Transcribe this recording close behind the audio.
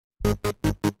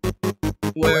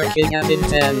working as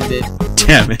intended.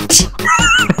 Damn it.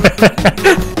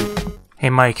 Hey,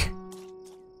 Mike.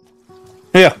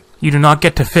 Yeah. You do not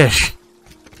get to fish.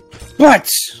 What?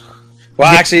 Well,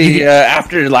 actually,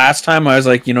 after last time, I was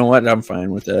like, you know what? I'm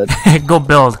fine with that. Go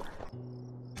build.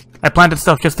 I planted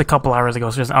stuff just a couple hours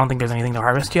ago, so I don't think there's anything to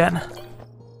harvest yet.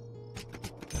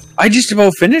 I just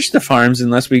about finished the farms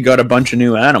unless we got a bunch of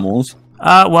new animals.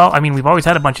 Well, I mean, we've always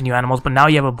had a bunch of new animals, but now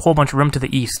you have a whole bunch of room to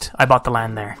the east. I bought the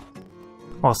land there.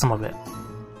 Well, some of it.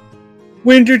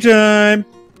 Wintertime!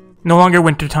 No longer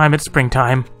wintertime, it's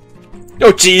springtime.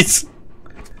 Oh, jeez!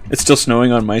 It's still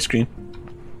snowing on my screen.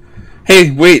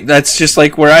 Hey, wait, that's just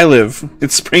like where I live.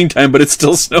 It's springtime, but it's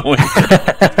still snowing.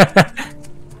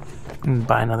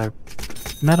 Buy another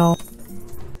metal.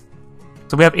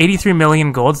 So we have 83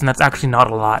 million golds, and that's actually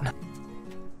not a lot.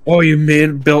 Oh, you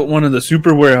built one of the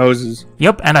super warehouses.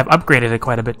 Yep, and I've upgraded it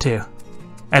quite a bit too.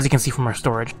 As you can see from our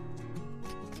storage.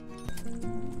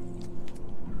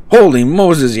 Holy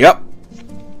Moses, yep.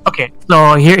 Okay,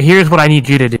 so here's what I need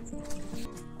you to do.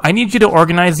 I need you to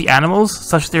organize the animals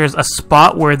such there's a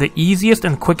spot where the easiest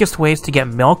and quickest ways to get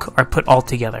milk are put all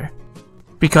together.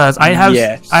 Because I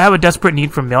have a desperate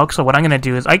need for milk, so what I'm gonna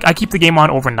do is I keep the game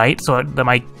on overnight so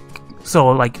the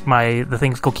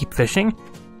things go keep fishing.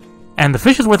 And the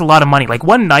fish is worth a lot of money. Like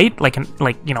one night, like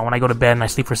you know, when I go to bed and I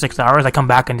sleep for 6 hours, I come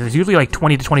back and there's usually like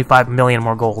 20 to 25 million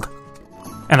more gold.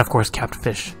 And of course capped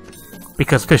fish.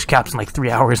 Because fish caps in like 3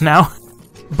 hours now.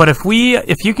 But if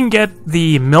you can get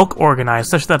the milk organized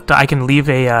such that I can leave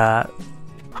a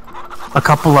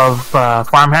couple of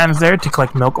farmhands there to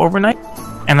collect milk overnight,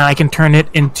 and then I can turn it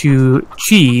into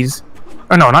cheese.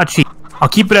 Or no, not cheese. I'll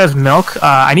keep it as milk.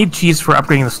 I need cheese for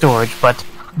upgrading the storage, but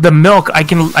the milk I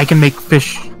can make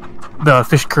the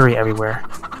fish curry everywhere.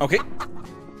 Okay.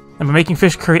 And by making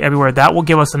fish curry everywhere, that will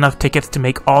give us enough tickets to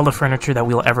make all the furniture that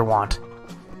we'll ever want.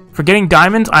 For getting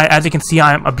diamonds, as you can see,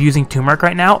 I'm abusing turmeric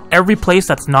right now. Every place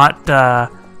that's not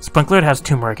sprinklered has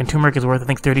turmeric, and turmeric is worth, I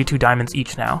think, 32 diamonds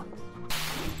each now.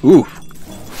 Ooh.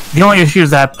 The only issue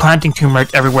is that planting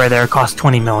turmeric everywhere there costs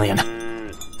 20 million.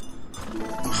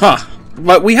 Huh.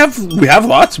 But we have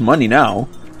lots of money now.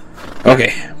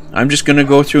 Okay. I'm just gonna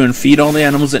go through and feed all the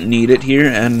animals that need it here,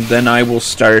 and then I will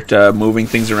start moving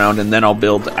things around, and then I'll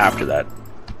build after that.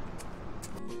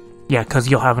 Yeah,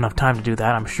 because you'll have enough time to do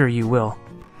that. I'm sure you will.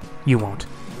 You won't.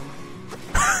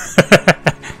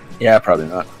 Yeah, probably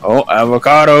not. Oh,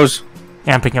 avocados!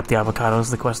 Yeah, I'm picking up the avocados,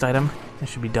 the quest item. It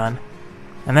should be done.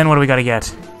 And then what do we gotta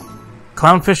get?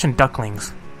 Clownfish and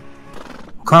ducklings.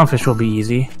 Clownfish will be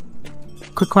easy.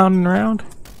 Quit clowning around.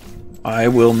 I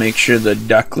will make sure the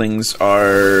ducklings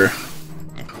are...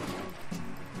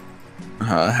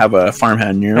 have a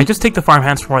farmhand near them. I just take the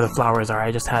farmhands from where the flowers are.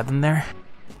 I just had them there.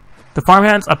 The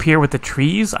farmhands up here with the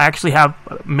trees, I actually have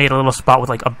made a little spot with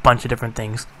like a bunch of different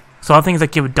things. So all things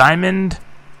that give diamond,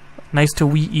 nice to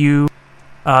wheat you,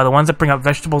 the ones that bring up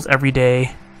vegetables every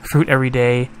day, fruit every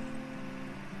day,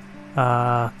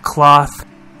 cloth,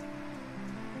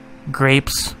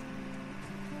 grapes,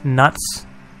 nuts,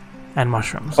 and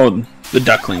mushrooms. Oh, the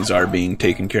ducklings are being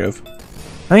taken care of.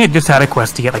 I think I just had a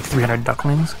quest to get like 300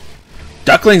 ducklings.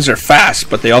 Ducklings are fast,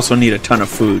 but they also need a ton of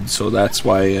food, so that's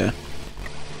why...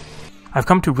 I've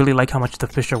come to really like how much the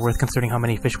fish are worth considering how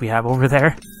many fish we have over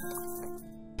there.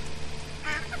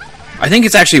 I think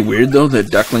it's actually weird, though,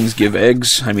 that ducklings give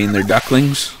eggs. I mean, they're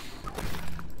ducklings.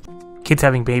 Kids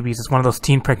having babies is one of those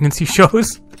teen pregnancy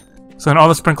shows. So in all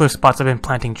the sprinkler spots, I've been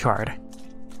planting chard.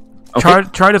 Okay.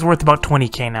 Chard is worth about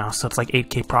 20k now, so it's like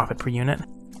 8k profit per unit.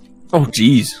 Oh,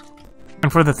 jeez.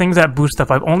 And for the things that boost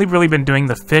stuff, I've only really been doing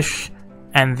the fish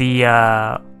and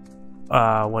the,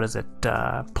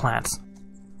 plants.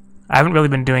 I haven't really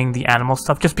been doing the animal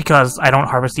stuff just because I don't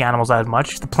harvest the animals as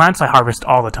much. The plants I harvest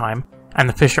all the time, and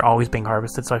the fish are always being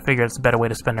harvested, so I figured it's a better way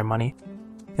to spend our money.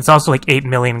 It's also like 8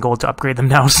 million gold to upgrade them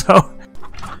now, so...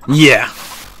 Yeah.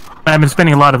 I've been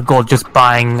spending a lot of gold just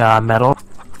buying metal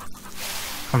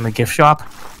from the gift shop.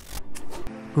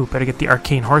 Ooh, better get the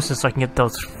arcane horses so I can get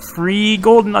those free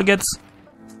gold nuggets.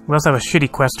 We also have a shitty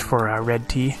quest for red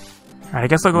tea. Alright, I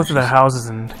guess I'll go through the houses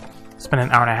and spend an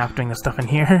hour and a half doing the stuff in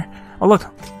here. Oh, look.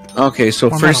 Okay, so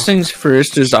first things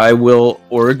first is I will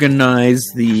organize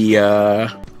the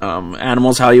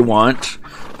animals how you want,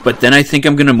 but then I think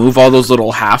I'm going to move all those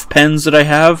little half pens that I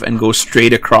have and go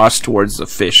straight across towards the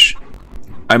fish.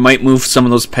 I might move some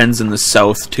of those pens in the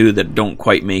south, too, that don't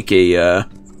quite make a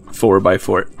 4x4.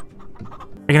 Are you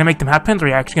going to make them half pens, or are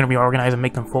you actually going to reorganize and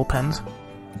make them full pens?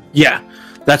 Yeah,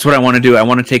 that's what I want to do. I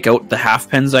want to take out the half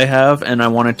pens I have, and I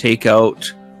want to take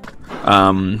out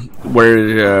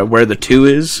where the 2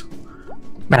 is.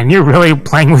 Man, you're really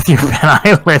playing with your Van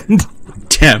Island.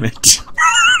 Damn it.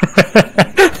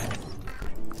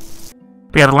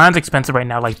 But yeah, the land's expensive right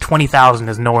now. Like 20,000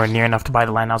 is nowhere near enough to buy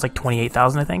the land. Now it's like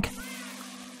 28,000, I think.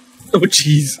 Oh,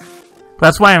 jeez.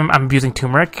 That's why I'm using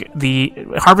turmeric.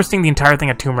 Harvesting the entire thing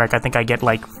of turmeric, I think I get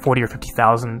like 40 or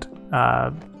 50,000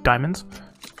 diamonds.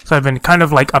 So I've been kind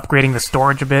of like upgrading the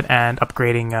storage a bit and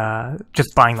upgrading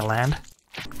just buying the land.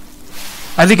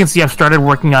 As you can see, I've started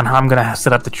working on how I'm gonna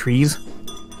set up the trees.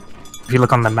 If you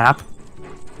look on the map.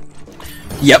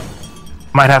 Yep.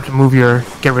 Might have to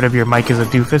get rid of your Mike is a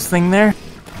doofus thing there.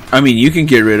 I mean, you can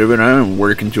get rid of it. I'm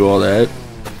working through all that.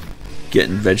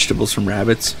 Getting vegetables from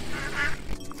rabbits.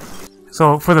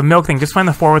 So for the milk thing, just find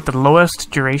the 4 with the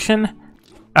lowest duration.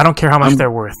 I don't care how much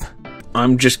they're worth.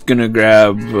 I'm just gonna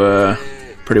grab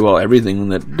pretty well everything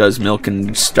that does milk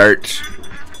and start.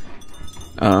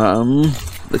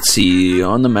 Let's see,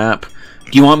 on the map.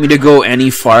 Do you want me to go any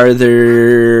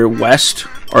farther west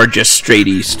or just straight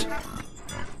east?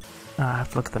 I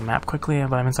have to look at the map quickly,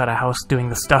 but I'm inside a house doing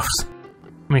the stuffs.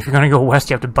 I mean, if you're gonna go west,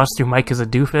 you have to bust through Mike as a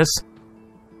doofus.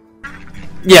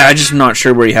 Yeah, I'm just not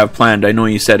sure where you have planned. I know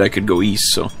you said I could go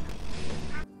east, so...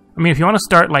 I mean, if you want to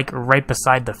start, like, right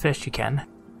beside the fish, you can.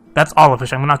 That's all the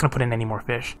fish. I'm not gonna put in any more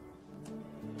fish.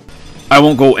 I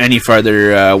won't go any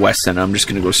farther west then. I'm just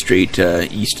gonna go straight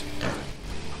east.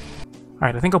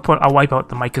 Alright, I think I'll wipe out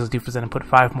the Mike as a doofus and put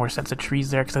 5 more sets of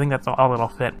trees there, because I think that's all it'll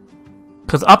fit.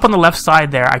 Because up on the left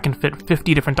side there, I can fit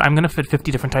 50 different... I'm going to fit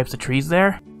 50 different types of trees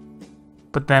there.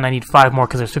 But then I need 5 more,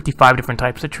 because there's 55 different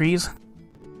types of trees.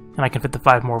 And I can fit the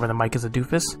 5 more where the Mike is a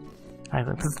doofus.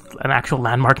 Alright, this is an actual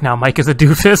landmark now, Mike is a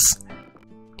doofus.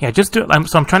 Yeah, just do it.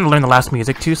 So I'm trying to learn the last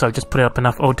music too, so I just put up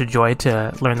enough Ode to Joy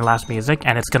to learn the last music,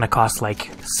 and it's going to cost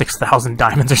like 6,000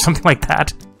 diamonds or something like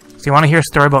that. So you want to hear a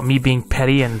story about me being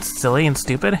petty and silly and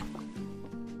stupid?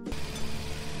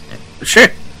 Sure.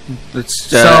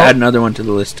 Let's add another one to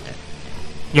the list.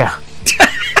 Yeah.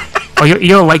 Oh,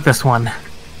 you'll like this one.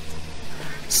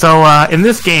 So, in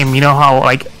this game, you know how,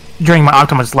 like, during my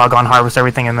optimum, I just log on, harvest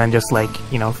everything, and then just, like,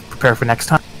 you know, prepare for next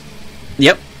time?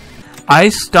 Yep. I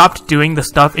stopped doing the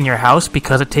stuff in your house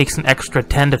because it takes an extra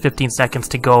 10 to 15 seconds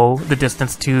to go the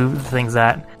distance to the things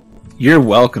that... You're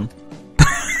welcome.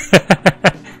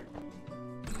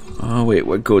 Oh, wait,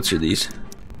 what goats are these?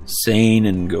 Sane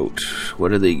and goat. What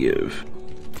do they give?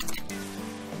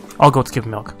 All goats give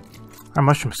milk. Our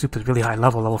mushroom soup is really high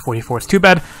level 44. It's too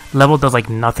bad level does like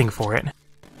nothing for it.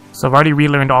 So I've already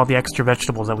relearned all the extra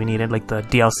vegetables that we needed, like the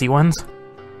DLC ones.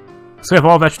 So we have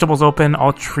all vegetables open,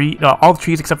 all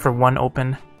trees except for one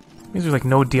open. These are like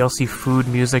no DLC food,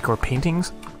 music, or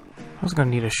paintings. I was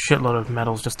gonna need a shitload of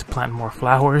metals just to plant more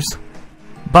flowers.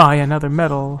 Buy another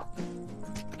metal.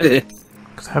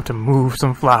 Because I have to move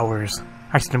some flowers.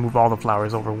 I have to move all the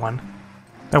flowers over one.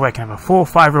 That way I can have a full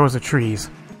 5 rows of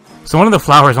trees. So one of the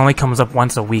flowers only comes up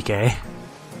once a week, eh?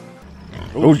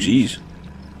 Oh, jeez.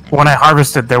 When I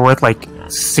harvested, they're worth like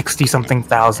 60-something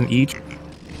thousand each.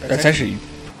 That's actually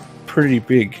pretty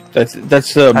big. That's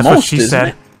most, what she said.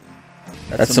 It?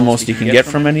 That's the most you can get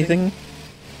from anything?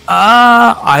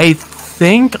 I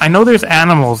think... I know there's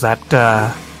animals that...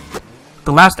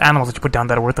 the last animals that you put down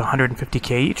that are worth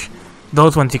 150k each,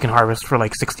 those ones you can harvest for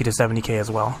like 60 to 70k as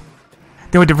well.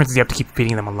 The only difference is you have to keep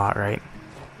feeding them a lot, right?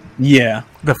 Yeah.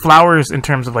 The flowers, in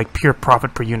terms of like pure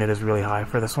profit per unit, is really high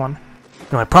for this one.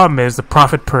 The only problem is the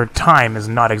profit per time is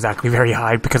not exactly very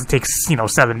high because it takes, you know,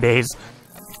 7 days.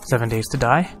 7 days to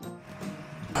die.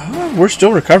 We're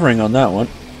still recovering on that one.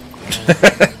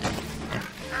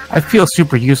 I feel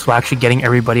super useful actually getting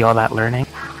everybody all that learning.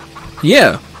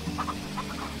 Yeah.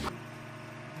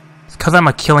 It's because I'm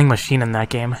a killing machine in that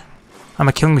game. I'm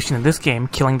a killing machine in this game,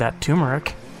 killing that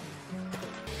turmeric.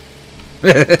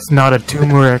 It's not a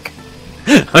turmeric.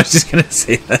 I was just gonna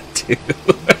say that too.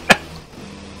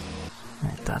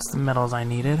 Right, that's the metals I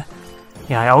needed.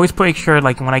 Yeah, I always make sure,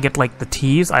 like, when I get, like, the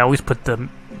teas, I always put the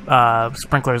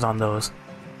sprinklers on those.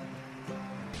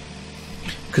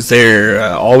 Because they're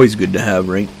always good to have,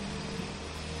 right?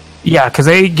 Yeah, because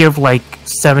they give, like,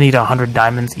 70 to 100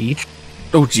 diamonds each.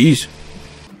 Oh, jeez.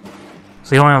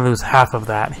 So you only want to lose half of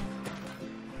that.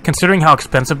 Considering how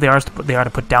expensive they are to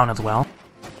put down as well.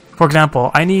 For example,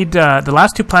 I need, the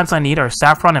last 2 plants I need are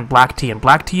saffron and black tea, and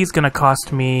black tea is going to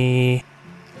cost me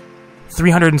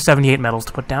 378 metals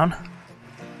to put down.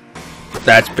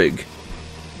 That's big.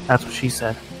 That's what she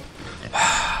said.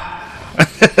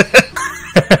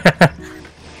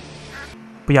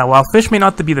 But yeah, while fish may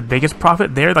not be the biggest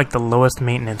profit, they're like the lowest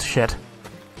maintenance shit.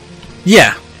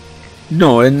 Yeah.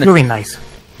 No, and... Really nice.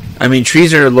 I mean,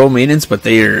 trees are low maintenance, but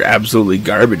they are absolutely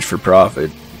garbage for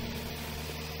profit.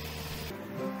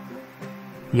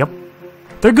 Yep.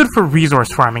 They're good for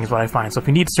resource farming, is what I find. So if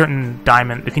you need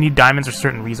diamonds or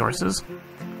certain resources,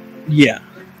 Yeah.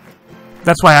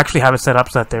 that's why I actually have it set up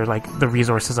so that they're like the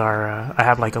resources are. I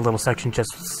have like a little section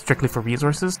just strictly for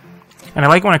resources, and I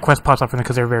like when a quest pops up for them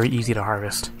because they're very easy to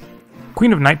harvest.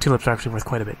 Queen of Night tulips are actually worth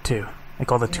quite a bit too.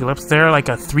 Like all the tulips, they're like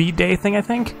a 3-day thing, I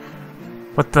think.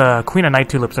 But the Queen of Night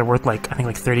tulips are worth like I think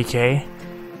like 30k.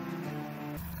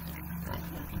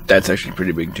 That's actually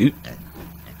pretty big too.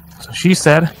 So she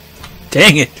said.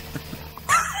 Dang it!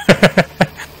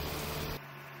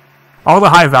 All the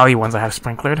high value ones I have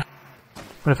sprinklered.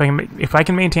 But if I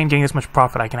can maintain getting this much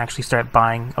profit, I can actually start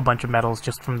buying a bunch of metals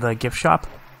just from the gift shop.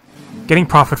 Getting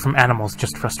profit from animals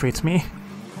just frustrates me.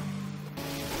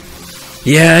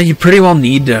 Yeah, you pretty well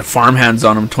need farmhands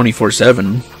on them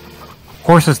 24/7.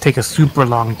 Horses take a super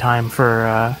long time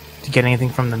for to get anything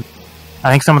from them.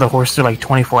 I think some of the horses are like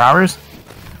 24 hours.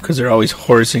 Because they're always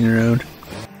horsing around.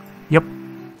 Yep.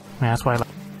 Yeah, that's why I like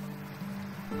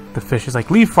the fish is like,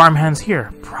 leave farmhands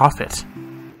here. Profit.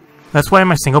 That's why in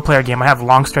my single player game I have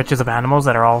long stretches of animals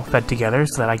that are all fed together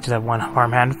so that I just have one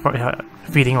farmhand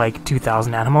feeding like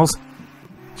 2,000 animals.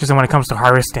 Just that when it comes to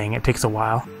harvesting, it takes a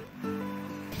while.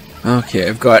 Okay,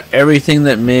 I've got everything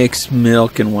that makes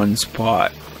milk in one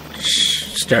spot.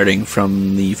 Starting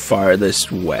from the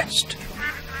farthest west.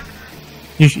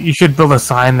 You should build a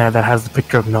sign there that has the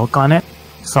picture of milk on it,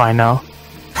 so I know.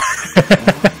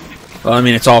 Well, I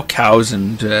mean, it's all cows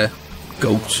and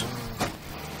goats.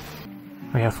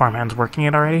 We have farmhands working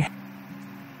it already.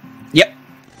 Yep.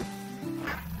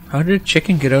 How did a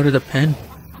chicken get out of the pen?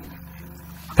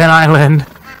 Pen Island.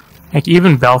 Like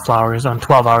even bellflowers on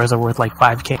 12 hours are worth like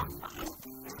 5k.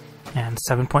 And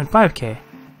 7.5k.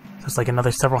 So it's like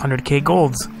another several hundred k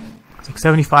golds. It's like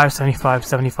 75, 75,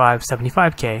 75,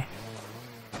 75k.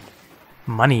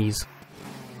 Monies.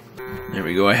 There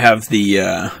we go. I have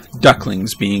the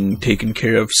ducklings being taken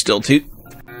care of still too.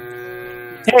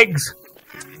 Eggs!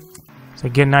 So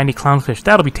get 90 clownfish.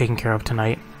 That'll be taken care of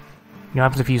tonight. You know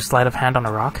what happens if you sleight of hand on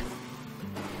a rock?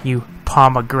 You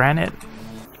pomegranate.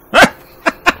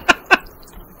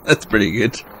 That's pretty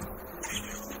good. So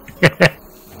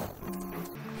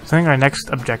I think our next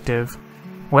objective,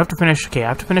 we have to finish. Okay, I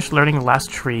have to finish learning the last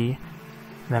tree.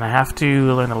 Then I have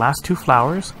to learn the last 2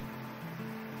 flowers,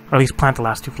 or at least plant the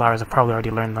last 2 flowers. I've probably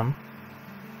already learned them.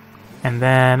 And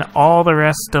then all the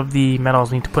rest of the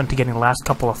metals we need to put into getting the last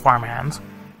couple of farmhands.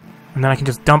 And then I can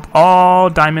just dump all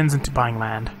diamonds into buying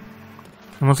land.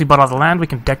 And once we bought all the land, we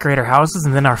can decorate our houses,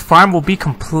 and then our farm will be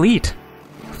complete.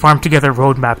 Farm Together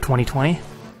Roadmap 2020.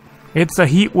 It's a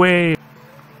heat wave.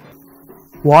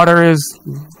 Water is,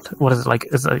 what is it like?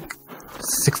 It's like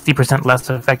 60% less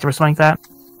effective or something like that.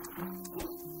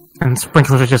 And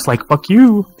sprinklers are just like, fuck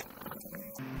you.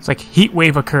 It's like heat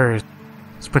wave occurs.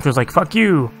 Sprinklers like, fuck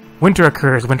you. Winter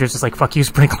occurs. Winter's just like, fuck you,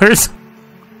 sprinklers.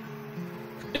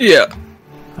 Yeah.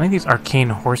 I think these arcane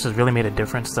horses really made a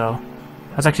difference, though.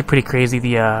 That's actually pretty crazy.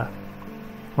 The,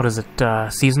 what is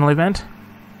it, seasonal event?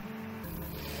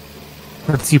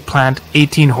 Lets you plant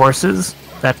 18 horses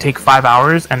that take 5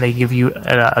 hours, and they give you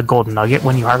a gold nugget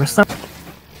when you harvest them. I'm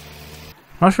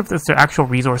not sure if it's their actual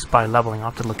resource by leveling.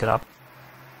 I'll have to look it up.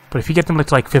 But if you get them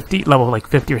to like 50, level like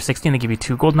 50 or 60, and they give you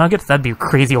 2 gold nuggets, that'd be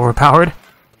crazy overpowered.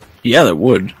 Yeah, that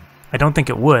would. I don't think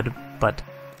it would, but...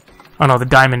 Oh no, the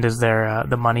diamond is their,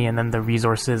 the money, and then the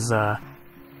resources,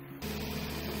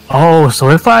 Oh, so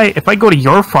if I go to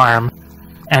your farm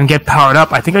and get powered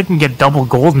up, I think I can get double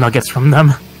gold nuggets from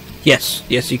them. Yes,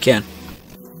 yes you can.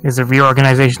 Is the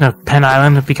reorganization of Pen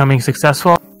Island becoming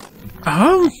successful?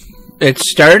 It's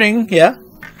starting, yeah.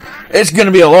 It's gonna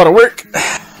be a lot of work.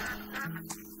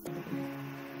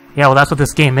 Yeah, well that's what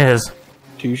this game is.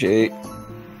 Touché.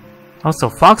 Also,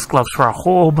 foxgloves for a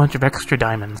whole bunch of extra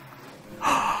diamonds.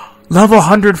 Level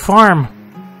 100 farm!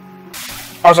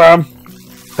 Awesome!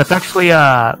 That's actually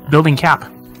a building cap.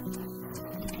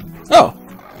 Oh.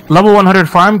 Level 100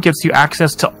 farm gives you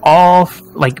access to all,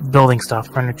 like, building stuff.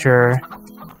 Furniture,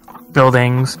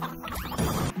 buildings.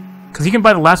 Because you can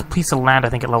buy the last piece of land, I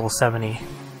think, at level 70.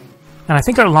 And I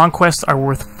think our long quests are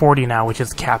worth 40 now, which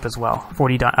is cap as well.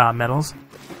 40 metals.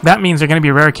 That means there are going to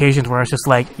be rare occasions where it's just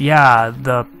like, yeah,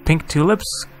 the pink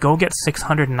tulips, go get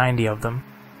 690 of them.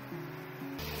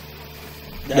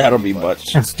 That'll be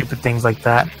butts. And stupid things like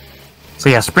that. So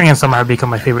yeah, spring and summer have become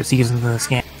my favorite seasons in this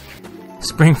game.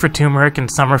 Spring for turmeric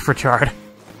and summer for chard.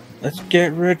 Let's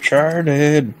get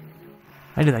retarded.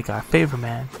 I did that guy a favor,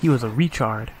 man. He was a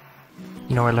rechard.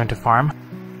 You know where I learned to farm?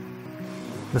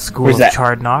 The school Where's of that?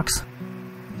 Chard Knox.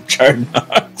 Chard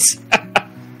Knox.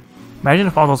 Imagine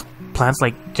if all those plants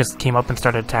like just came up and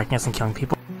started attacking us and killing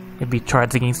people. It'd be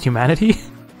Chards against humanity.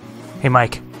 Hey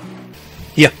Mike.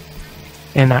 Yeah.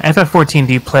 In FF14,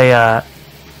 do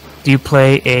you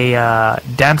play a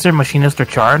dancer, machinist, or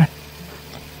chard?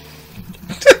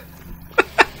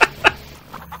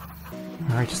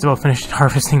 Alright, just about finished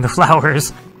harvesting the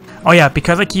flowers. Oh yeah,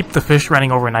 because I keep the fish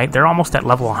running overnight, they're almost at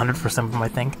level 100 for some of them, I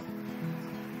think.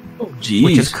 Oh, jeez.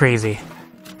 Which is crazy.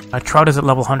 Trout is at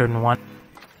level 101.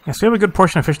 Yeah, so we have a good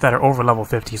portion of fish that are over level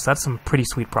 50, so that's some pretty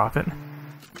sweet profit.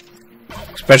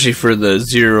 Especially for the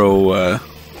zero,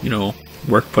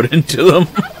 work put into them.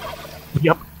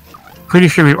 Yep. Pretty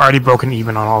sure we've already broken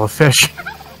even on all the fish.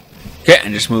 Okay,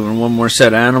 I'm just moving one more set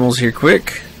of animals here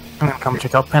quick. I'm gonna come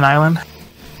check out Penn Island.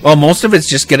 Well, most of it's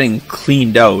just getting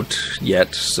cleaned out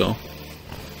yet, so...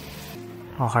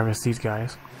 I'll harvest these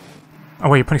guys. Oh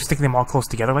wait, you're sticking them all close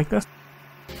together like this?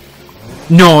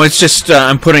 No, it's just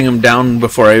I'm putting them down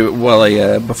before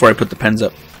I put the pens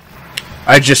up.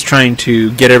 I'm just trying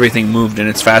to get everything moved, and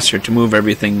it's faster to move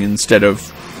everything instead of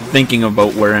thinking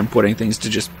about where I'm putting things to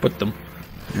just put them.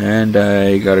 And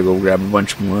I gotta go grab a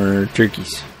bunch more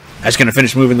turkeys. I was gonna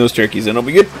finish moving those turkeys, and I'll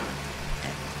be good.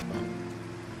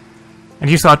 And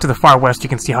you saw to the far west, you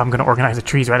can see how I'm gonna organize the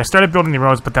trees, right? I started building the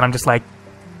roads, but then I'm just like,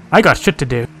 I got shit to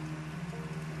do.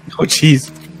 Oh,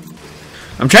 jeez.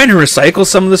 I'm trying to recycle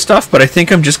some of the stuff, but I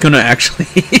think I'm just gonna actually,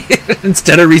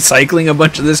 instead of recycling a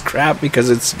bunch of this crap, because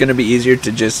it's gonna be easier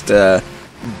to just,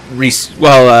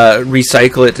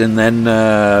 recycle it and then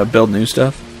build new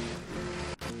stuff.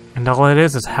 And all it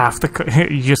is half the.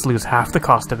 You just lose half the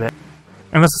cost of it.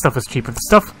 Unless the stuff is cheaper. If the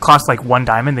stuff costs like 1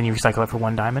 diamond, then you recycle it for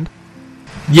 1 diamond.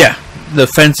 Yeah, the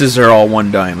fences are all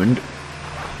 1 diamond.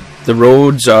 The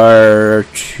roads are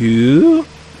 2,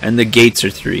 and the gates are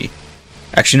 3.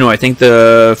 Actually, no, I think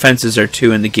the fences are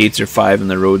 2, and the gates are 5, and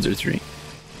the roads are 3.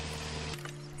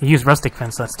 You use rustic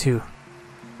fence, that's 2.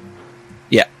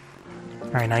 Yeah.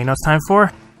 Alright, now you know it's time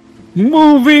for...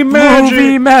 Movie magic!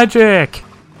 Movie magic!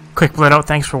 Quick blurt out,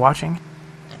 thanks for watching.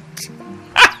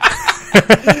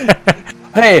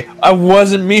 Hey, it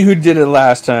wasn't me who did it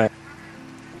last time.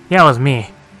 Yeah, it was me.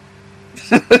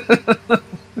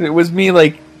 It was me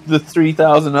like the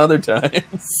 3,000 other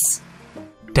times.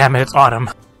 Damn it, it's autumn.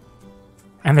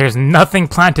 And there's nothing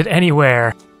planted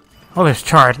anywhere. Oh, there's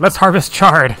chard. Let's harvest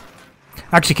chard.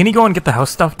 Actually, can you go and get the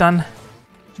house stuff done?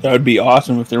 That would be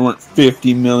awesome if there weren't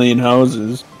 50 million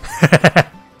houses.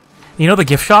 You know the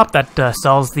gift shop that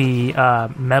sells the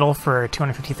metal for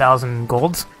 250,000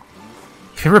 golds?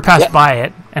 If you ever pass by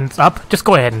it and it's up, just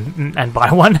go ahead and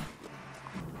buy one.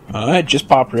 It just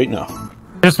popped right now.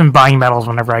 I've just been buying metals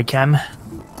whenever I can. I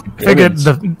figured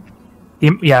the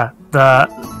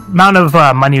amount of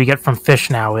money we get from fish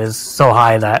now is so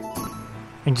high that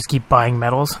we can just keep buying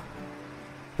metals.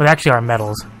 But they actually are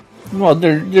metals. Well,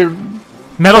 they're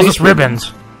metals with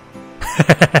ribbons.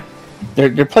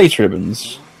 they're place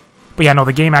ribbons. But yeah, no,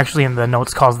 the game actually in the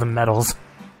notes calls them metals.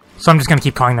 So I'm just gonna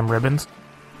keep calling them ribbons.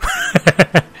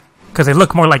 Because they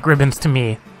look more like ribbons to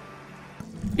me.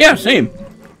 Yeah, same.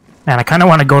 Man, I kind of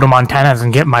want to go to Montana's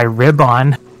and get my rib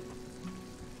on.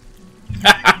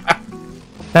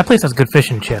 That place has good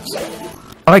fish and chips.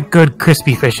 I like good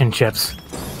crispy fish and chips.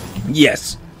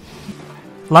 Yes.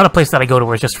 A lot of places that I go to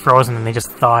where it's just frozen and they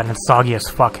just thaw and it's soggy as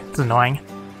fuck. It's annoying.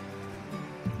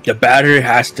 The batter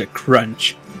has to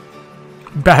crunch.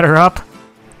 Batter up.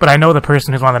 But I know the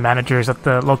person who's one of the managers at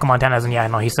the local Montana's, and yeah, I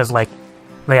know he says like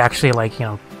they actually like, you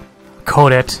know,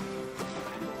 coat it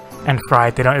and fry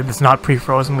it. They don't. It's not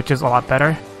pre-frozen, which is a lot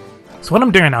better. So what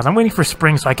I'm doing now is I'm waiting for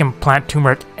spring so I can plant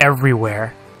turmeric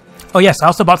everywhere. Oh yes, I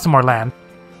also bought some more land.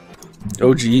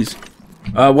 Oh jeez.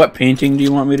 What painting do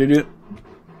you want me to do?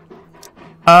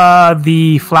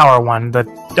 The flower one. The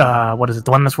what is it?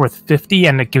 The one that's worth 50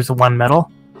 and it gives 1 medal.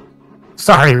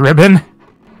 Sorry, ribbon.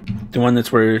 The one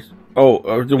that's worth...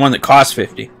 Oh, the one that costs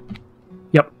 50.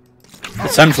 Yep. The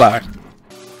sunflower.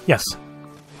 Yes.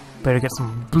 Better get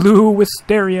some blue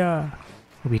wisteria.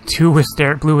 There'll be 2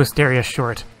 blue wisteria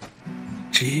short.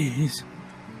 Jeez.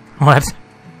 What?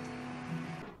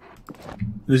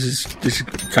 This is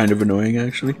kind of annoying,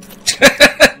 actually.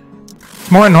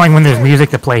 It's more annoying when there's music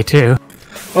to play, too.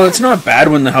 Well, it's not bad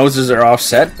when the houses are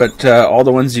offset, but all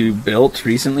the ones you built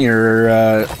recently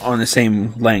are on the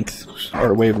same length,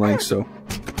 or wavelength, so...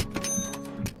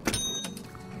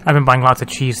 I've been buying lots of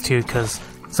cheese, too, because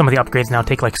some of the upgrades now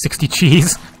take like 60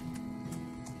 cheese.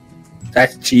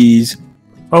 That's cheese.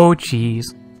 Oh,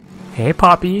 cheese. Hey,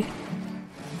 Poppy.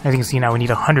 As you can see now, we need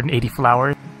 180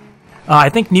 flowers. I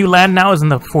think new land now is in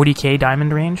the 40k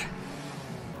diamond range.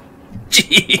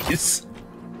 Jeez.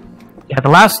 Yeah,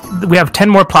 we have 10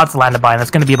 more plots of land to buy, and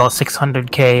that's going to be about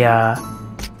 600k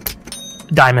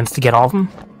diamonds to get all of them.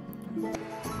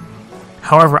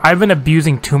 However, I've been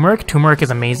abusing turmeric. Turmeric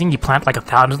is amazing. You plant like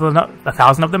 1,000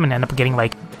 of them and end up getting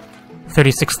like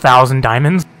 36,000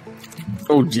 diamonds.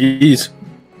 Oh, jeez.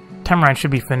 Tamarind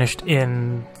should be finished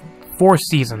in 4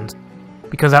 seasons,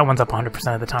 because that one's up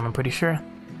 100% of the time, I'm pretty sure.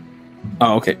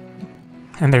 Oh, okay.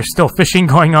 And there's still fishing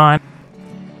going on.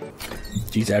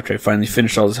 Jeez, after I finally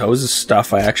finish all this houses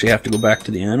stuff, I actually have to go back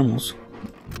to the animals.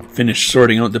 Finish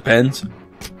sorting out the pens.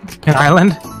 An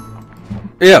island?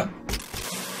 Yeah.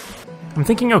 I'm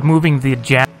thinking of moving the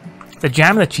jam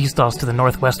and the cheese stalls to the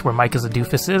northwest where Mike is a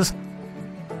doofus is.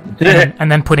 And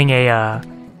then putting a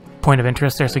point of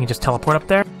interest there so we can just teleport up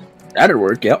there. That'd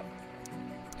work, yep.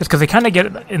 Just because they kind of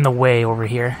get in the way over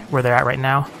here, where they're at right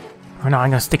now. Or no, I'm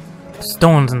going to stick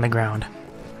stones in the ground.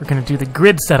 We're going to do the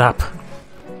grid setup.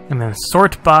 And then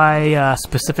sort by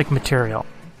specific material.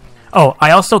 Oh,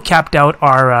 I also capped out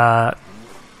our,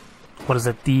 what is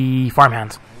it, the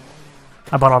farmhands.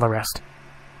 I bought all the rest.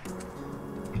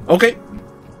 Okay.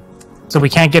 So we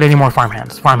can't get any more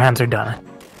farmhands. Farmhands are done.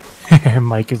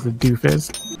 Mike is a doofus.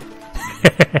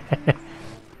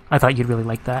 I thought you'd really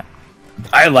like that.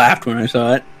 I laughed when I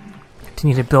saw it.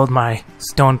 Continue to build my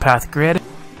stone path grid.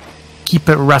 Keep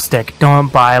it rustic.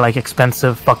 Don't buy like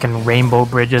expensive fucking rainbow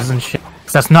bridges and shit.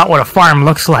 'Cause that's not what a farm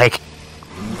looks like.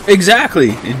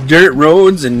 Exactly. Dirt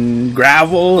roads and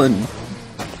gravel and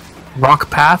Rock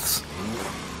paths.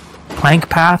 Plank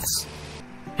paths.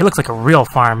 It looks like a real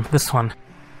farm, this one.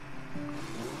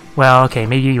 Well, okay,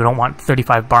 maybe you don't want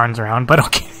 35 barns around, but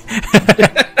okay.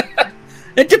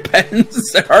 It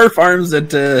depends. There are farms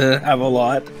that have a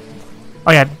lot.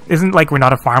 Oh yeah, isn't like we're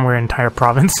not a farm, we're an entire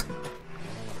province?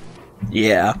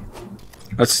 Yeah.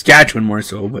 Saskatchewan more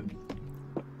so, but...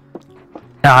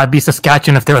 It'd be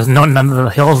Saskatchewan if there was none of the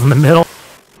hills in the middle.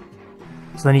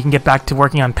 So then you can get back to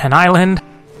working on Penn Island.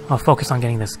 I'll focus on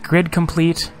getting this grid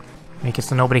complete. Make it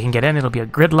so nobody can get in, it'll be a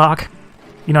gridlock.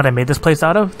 You know what I made this place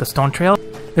out of? The stone trail?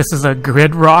 This is a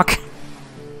grid rock.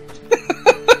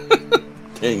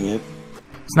 Dang it.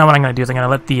 So now what I'm going to do is I'm going to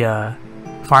let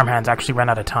the farmhands actually run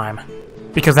out of time.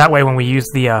 Because that way when we use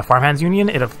the farmhands union,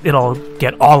 it'll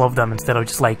get all of them instead of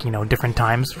just like, you know, different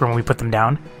times from when we put them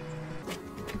down.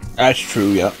 That's true,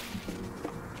 yeah.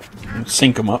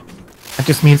 Sync them up. That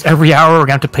just means every hour we're going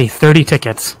to have to pay 30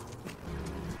 tickets.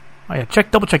 Oh yeah,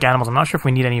 double check animals. I'm not sure if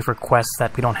we need any for quests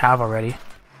that we don't have already.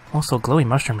 Also, glowy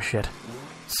mushroom shit.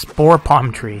 Spore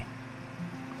palm tree.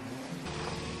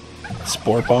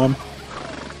 Spore bomb?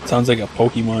 Sounds like a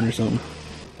Pokemon or something.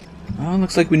 Oh,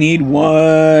 looks like we need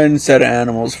 1 set of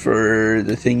animals for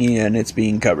the thingy and it's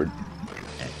being covered.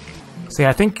 So yeah,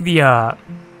 I think the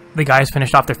guys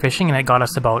finished off their fishing and it got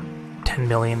us about 10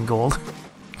 million gold.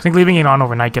 I think leaving it on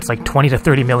overnight gets like 20 to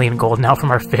 30 million gold now from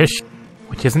our fish,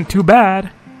 which isn't too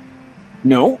bad.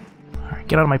 No. Alright,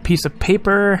 get out of my piece of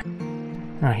paper.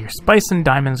 Alright, here's spice and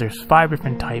diamonds, there's 5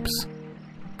 different types.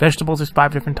 Vegetables, there's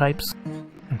 5 different types.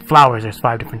 And flowers, there's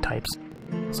 5 different types.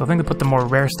 So I think they put the more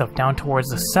rare stuff down towards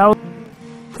the south.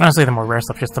 Honestly, the more rare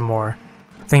stuff, just the more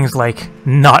things like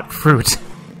not fruit.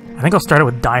 I think I'll start it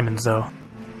with diamonds, though.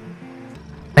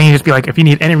 Then you just be like, if you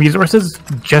need any resources,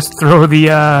 just throw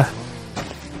the,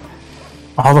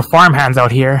 all the farmhands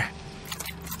out here.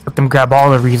 Let them grab all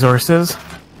the resources.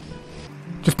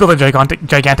 Just build a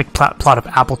gigantic plot of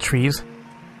apple trees.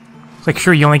 It's like,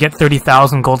 sure, you only get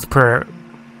 30,000 golds per...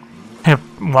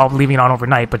 while leaving it on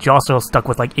overnight, but you're also stuck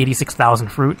with like 86,000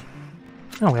 fruit.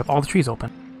 Oh, we have all the trees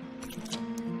open.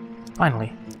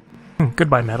 Finally.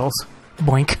 Goodbye, metals.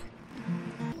 Boink.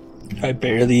 I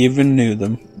barely even knew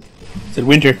them. It said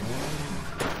winter.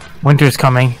 Winter's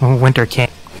coming. Winter came.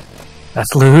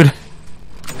 That's lewd.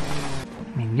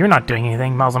 I mean, you're not doing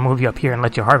anything. Might as well move you up here and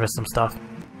let you harvest some stuff.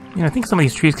 You know, I think some of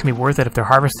these trees can be worth it if they're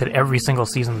harvested every single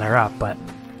season they're up, but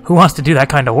who wants to do that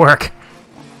kind of work?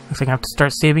 Looks like I have to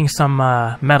start saving some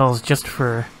metals just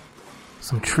for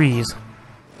some trees.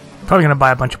 Probably going to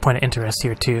buy a bunch of point of interest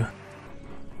here too.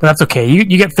 But that's okay. You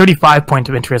get 35 points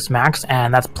of interest max,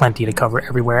 and that's plenty to cover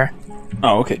everywhere.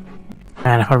 Oh, okay.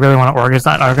 And if I really want to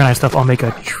organize stuff, I'll make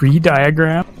a tree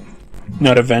diagram.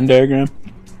 Not a Venn diagram?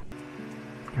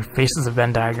 Your face is a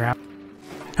Venn diagram.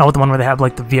 How about the one where they have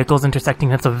like the vehicles intersecting?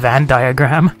 That's a Venn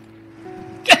diagram.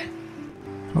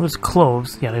 Oh, there's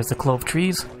cloves. Yeah, there's the clove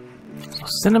trees. So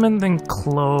cinnamon, then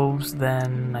cloves,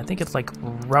 then I think it's like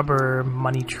rubber,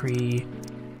 money tree.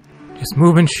 Just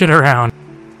moving shit around.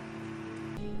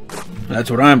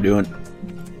 That's what I'm doing.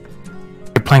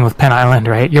 You're playing with Penn Island,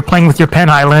 right? You're playing with your Penn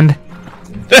Island.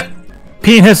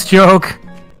 Penis joke.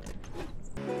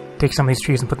 Take some of these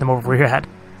trees and put them over where you're at.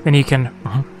 Then you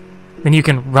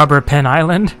can rubber Penn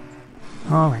Island.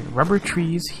 Alright, rubber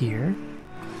trees here.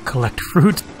 Collect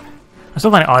fruit. I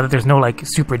still find it odd that there's no, like,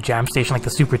 super jam station, like the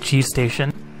super cheese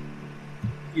station.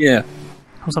 Yeah.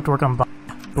 I also have to work on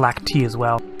black tea as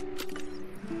well.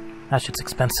 That shit's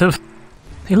expensive.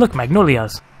 Hey look,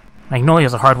 magnolias.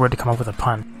 Magnolia's a hard word to come up with a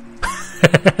pun.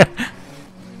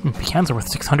 Pecans are worth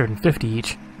 650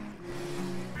 each.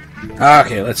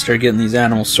 Okay, let's start getting these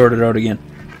animals sorted out again.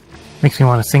 Makes me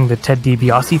want to sing the Ted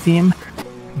DiBiase theme.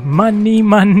 Money,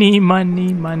 money,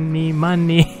 money, money,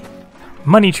 money.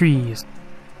 Money trees.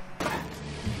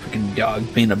 Freaking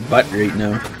dog being a butt right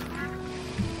now.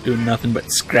 Doing nothing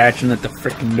but scratching at the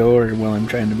freaking door while I'm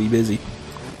trying to be busy.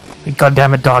 God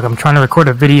damn it, dog, I'm trying to record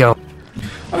a video.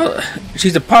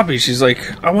 She's a puppy. She's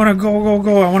like, I want to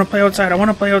go. I want to play outside. I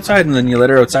want to play outside. And then you let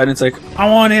her outside and it's like, I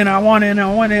want in.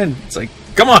 It's like,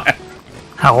 come on.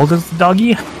 How old is the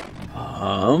doggy?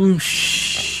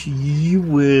 She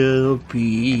will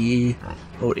be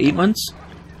about 8 months.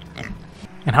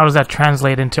 And how does that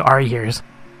translate into our years?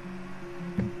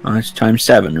 It's times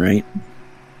 7, right?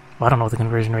 Well, I don't know what the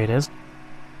conversion rate is.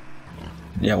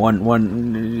 Yeah,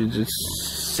 one is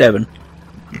 7.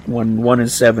 One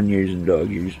is 7 years in dog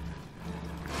years.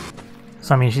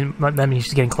 So I mean, that means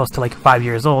she's getting close to like 5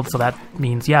 years old. So that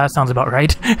means, yeah, sounds about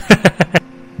right.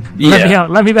 Yeah. Let me out.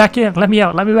 Let me back in. Let me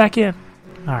out. Let me back in.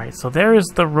 All right. So there is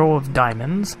the row of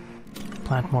diamonds.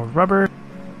 Plant more rubber.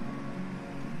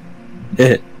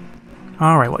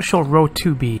 All right. What shall row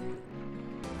 2 be?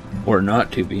 Or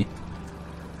not to be.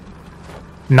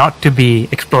 Not to be.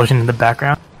 Explosion in the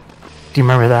background. Do you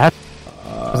remember that?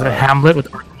 Was it Hamlet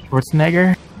with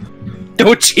Schwarzenegger?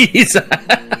 Oh, jeez.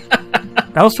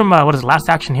 That was from, what is it, Last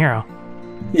Action Hero?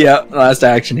 Yeah, Last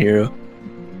Action Hero.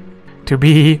 To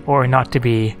be or not to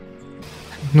be.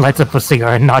 Lights up a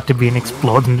cigar, not to be, and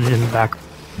explodes in the back.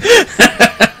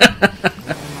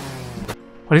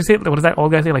 What do you say? What does that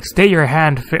old guy say? Like, stay your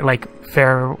hand, fair,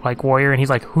 like, warrior. And he's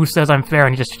like, who says I'm fair?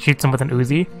 And he just shoots him with an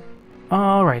Uzi.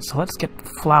 Alright, so let's get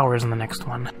flowers in the next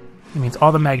one. It means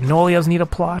all the magnolias need a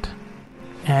plot.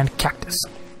 And cactus.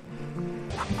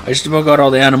 I just about got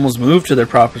all the animals moved to their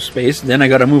proper space. Then I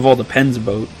gotta move all the pens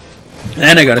about.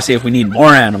 Then I gotta see if we need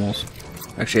more animals.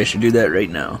 Actually, I should do that right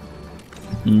now.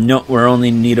 No, we're only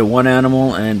in need of 1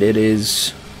 animal, and it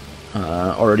is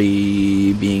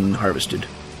already being harvested.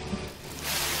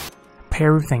 Pay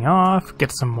everything off,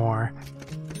 get some more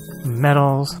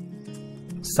metals,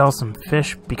 sell some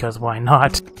fish, because why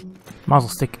not? Might as well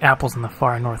stick apples in the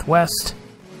far northwest,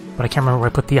 but I can't remember where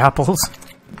I put the apples.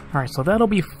 Alright, so that'll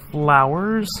be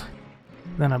flowers.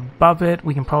 Then above it,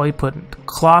 we can probably put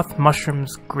cloth,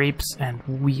 mushrooms, grapes, and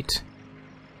wheat.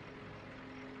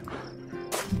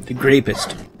 The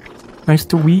grapist. Nice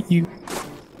to meet you.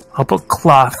 I'll put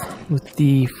cloth with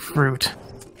the fruit.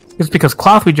 It's because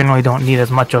cloth we generally don't need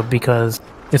as much of because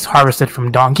it's harvested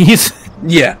from donkeys.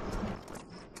 Yeah.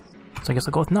 So I guess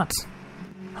I'll go with nuts.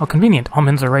 How convenient.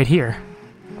 Almonds are right here.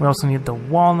 We also need the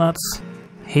walnuts,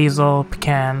 hazel,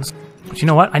 pecans. But you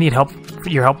know what? I need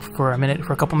your help for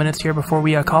a couple minutes here before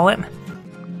we call it.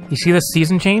 You see this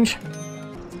season change?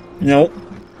 Nope.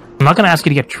 I'm not going to ask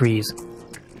you to get trees.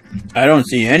 I don't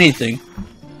see anything.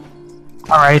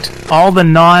 Alright, all the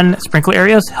non-sprinkler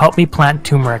areas, help me plant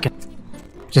turmeric.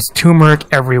 Just turmeric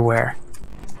everywhere.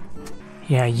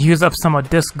 Yeah, use up some of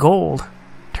this gold.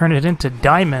 Turn it into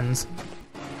diamonds.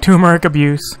 Turmeric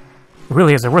abuse. It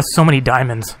really is, they're worth so many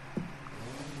diamonds.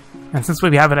 And since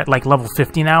we have it at like level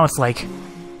 50 now, it's like,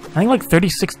 I think like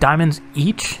 36 diamonds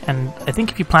each. And I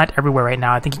think if you plant everywhere right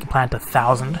now, I think you can plant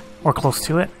 1,000 or close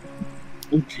to it.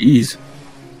 Oh, jeez.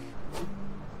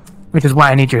 Which is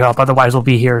why I need your help, otherwise we'll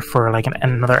be here for like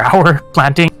another hour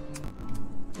planting.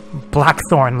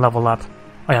 Blackthorn level up.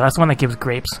 Oh yeah, that's the one that gives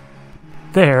grapes.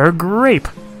 There, grape!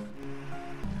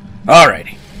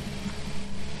 Alrighty.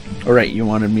 Alright, you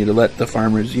wanted me to let the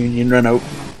Farmers Union run out.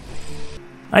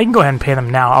 I can go ahead and pay them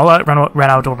now. I'll let it run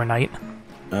out overnight.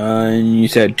 And you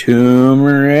said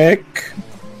turmeric?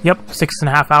 Yep,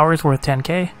 6.5 hours worth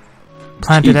 10k.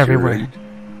 Planted everywhere.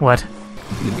 Right. What?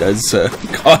 It does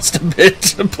cost a bit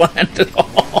to plant it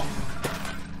all.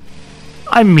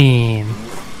 I mean,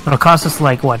 it'll cost us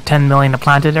like, what, 10 million to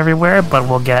plant it everywhere, but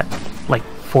we'll get like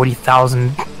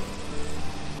 40,000,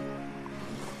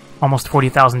 almost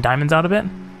 40,000 diamonds out of it.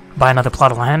 Buy another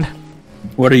plot of land.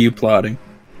 What are you plotting?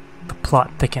 The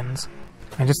plot thickens.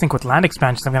 I just think with land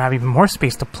expansions, I'm going to have even more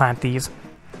space to plant these.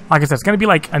 Like I said, it's going to be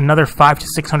like another 500,000 to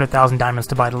 600,000 diamonds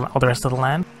to buy all the rest of the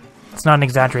land. It's not an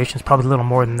exaggeration, it's probably a little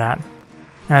more than that.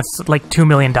 And that's like 2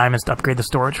 million diamonds to upgrade the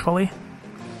storage fully.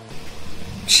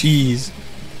 Jeez.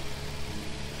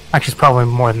 Actually, it's probably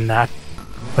more than that.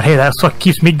 But hey, that's what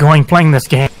keeps me going playing this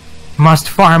game. Must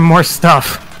farm more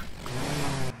stuff.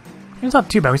 It's not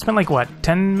too bad. We spent like, what,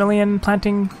 10 million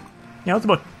planting Yeah,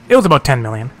 it was about 10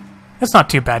 million. That's not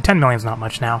too bad. 10 million is not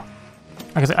much now.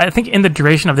 Like I said, I think in the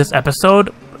duration of this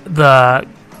episode, the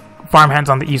farmhands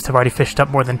on the east have already fished up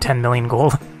more than 10 million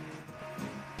gold.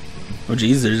 Oh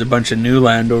geez, there's a bunch of new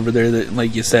land over there that,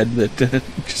 like you said, that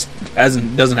just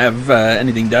doesn't have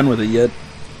anything done with it yet.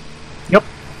 Yep.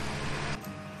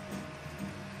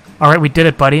 All right, we did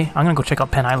it, buddy. I'm gonna go check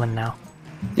out Penn Island now.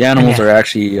 The animals are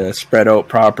actually spread out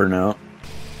proper now.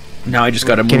 Now I just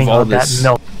got to move all this.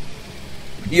 Milk.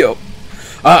 Yo.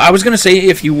 I was going to say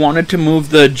if you wanted to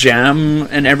move the jam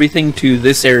and everything to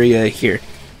this area here.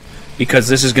 Because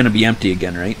this is going to be empty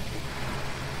again, right?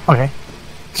 Okay.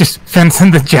 Just fence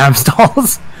in the jam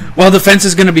stalls. Well, the fence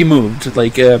is going to be moved.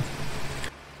 Like, No,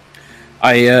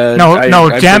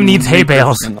 jam needs hay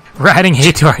bales. We're adding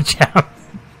hay to our jam.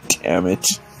 Damn it.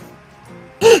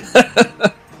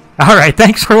 Alright,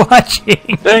 thanks for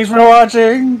watching. Thanks for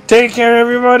watching. Take care,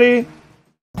 everybody.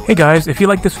 Hey guys, if you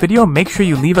like this video, make sure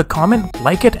you leave a comment,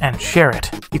 like it, and share it.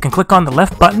 You can click on the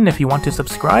left button if you want to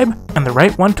subscribe, and the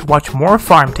right one to watch more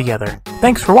Farm Together.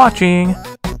 Thanks for watching!